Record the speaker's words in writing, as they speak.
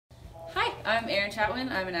I'm Erin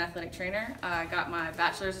Chatwin. I'm an athletic trainer. I got my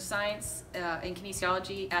Bachelor's of Science in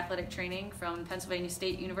Kinesiology Athletic Training from Pennsylvania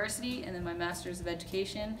State University, and then my Master's of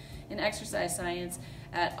Education in Exercise Science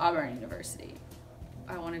at Auburn University.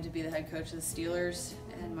 I wanted to be the head coach of the Steelers,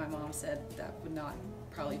 and my mom said that would not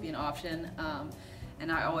probably be an option.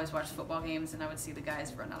 And I always watched football games, and I would see the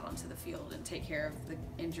guys run out onto the field and take care of the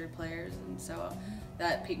injured players, and so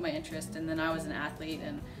that piqued my interest. And then I was an athlete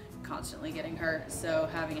and constantly getting hurt, so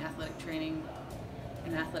having athletic training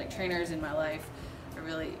and athletic trainers in my life,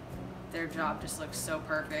 their job just looks so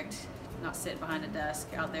perfect. Not sitting behind a desk,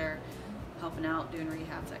 out there helping out, doing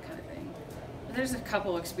rehabs, that kind of thing. But there's a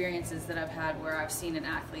couple experiences that I've had where I've seen an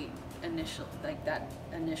athlete that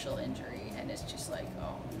initial injury, and it's just like,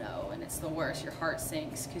 oh no, and it's the worst. Your heart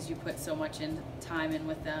sinks because you put so much time in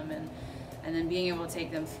with them, and then being able to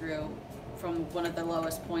take them through from one of the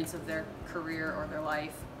lowest points of their career or their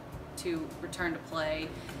life to return to play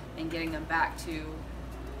and getting them back to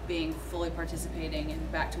being fully participating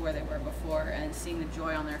and back to where they were before, and seeing the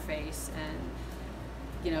joy on their face,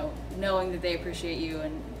 and knowing that they appreciate you,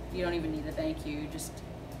 and you don't even need to thank you. Just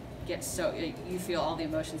you feel all the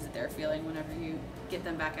emotions that they're feeling whenever you get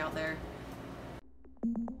them back out there.